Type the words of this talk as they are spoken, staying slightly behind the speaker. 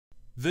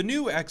The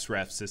new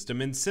Xref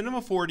system in Cinema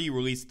 4D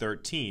Release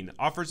 13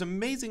 offers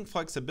amazing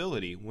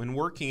flexibility when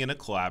working in a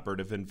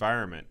collaborative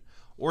environment,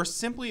 or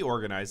simply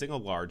organizing a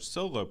large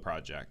solo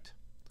project.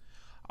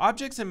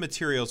 Objects and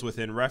materials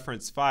within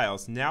reference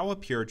files now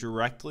appear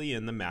directly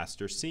in the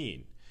master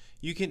scene.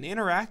 You can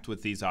interact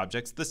with these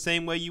objects the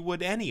same way you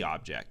would any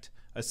object,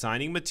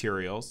 assigning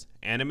materials,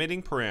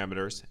 animating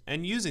parameters,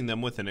 and using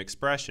them within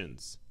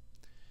expressions.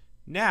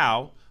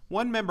 Now,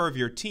 one member of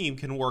your team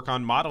can work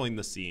on modeling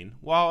the scene,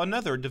 while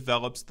another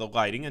develops the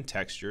lighting and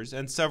textures,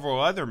 and several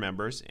other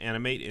members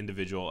animate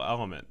individual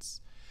elements.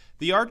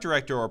 The art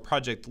director or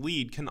project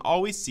lead can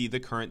always see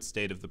the current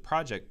state of the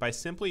project by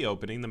simply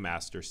opening the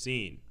master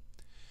scene.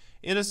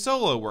 In a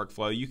solo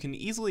workflow, you can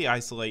easily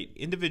isolate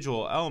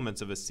individual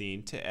elements of a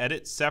scene to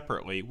edit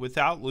separately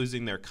without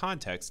losing their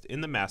context in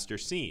the master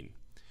scene.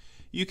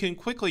 You can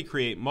quickly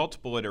create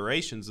multiple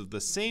iterations of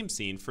the same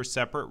scene for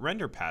separate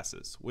render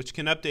passes, which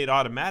can update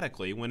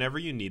automatically whenever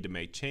you need to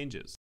make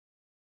changes.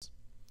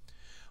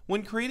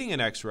 When creating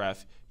an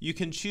Xref, you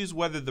can choose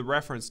whether the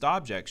referenced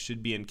objects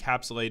should be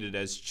encapsulated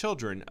as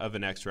children of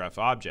an Xref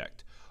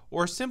object,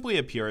 or simply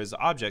appear as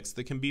objects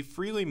that can be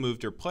freely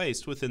moved or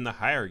placed within the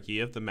hierarchy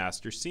of the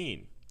master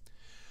scene.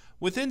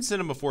 Within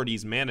Cinema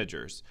 4D's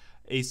managers,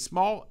 a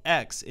small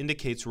X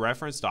indicates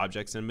referenced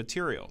objects and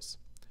materials.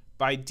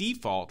 By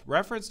default,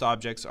 referenced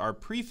objects are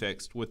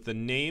prefixed with the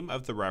name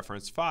of the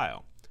reference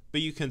file,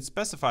 but you can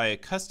specify a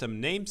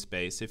custom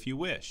namespace if you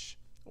wish,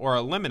 or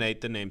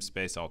eliminate the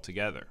namespace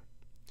altogether.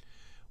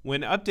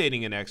 When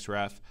updating an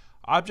Xref,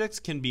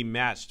 objects can be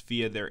matched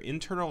via their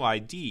internal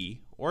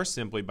ID or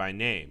simply by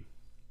name.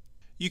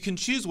 You can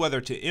choose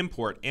whether to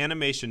import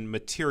animation,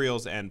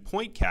 materials, and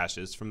point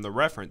caches from the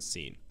reference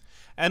scene,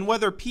 and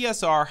whether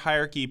PSR,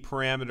 hierarchy,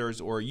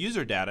 parameters, or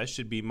user data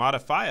should be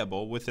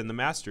modifiable within the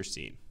master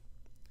scene.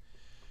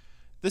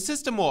 The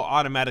system will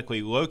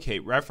automatically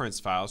locate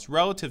reference files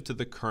relative to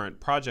the current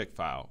project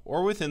file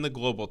or within the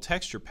global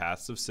texture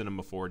paths of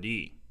Cinema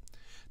 4D.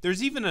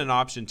 There's even an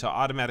option to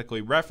automatically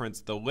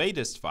reference the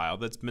latest file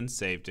that's been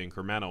saved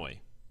incrementally.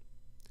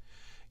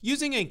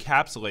 Using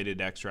encapsulated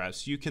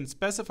Xrefs, you can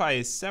specify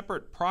a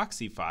separate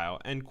proxy file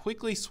and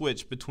quickly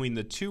switch between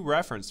the two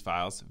reference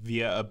files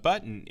via a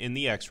button in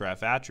the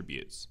Xref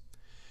attributes.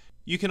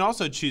 You can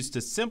also choose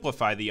to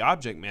simplify the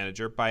object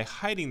manager by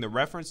hiding the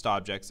referenced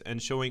objects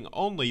and showing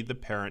only the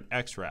parent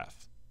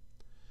Xref.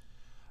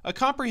 A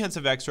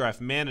comprehensive Xref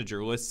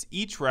manager lists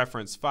each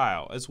reference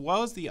file as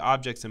well as the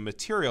objects and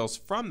materials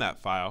from that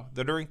file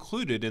that are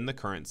included in the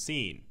current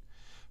scene.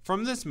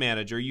 From this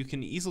manager, you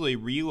can easily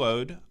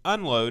reload,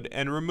 unload,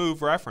 and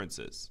remove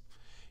references.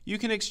 You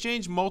can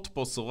exchange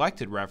multiple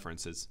selected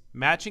references,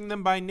 matching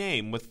them by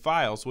name with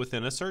files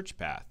within a search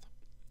path.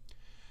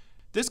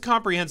 This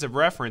comprehensive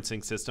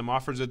referencing system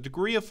offers a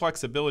degree of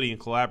flexibility and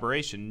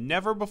collaboration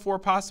never before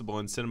possible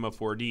in Cinema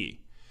 4D,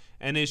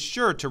 and is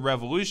sure to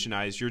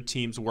revolutionize your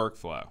team's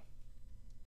workflow.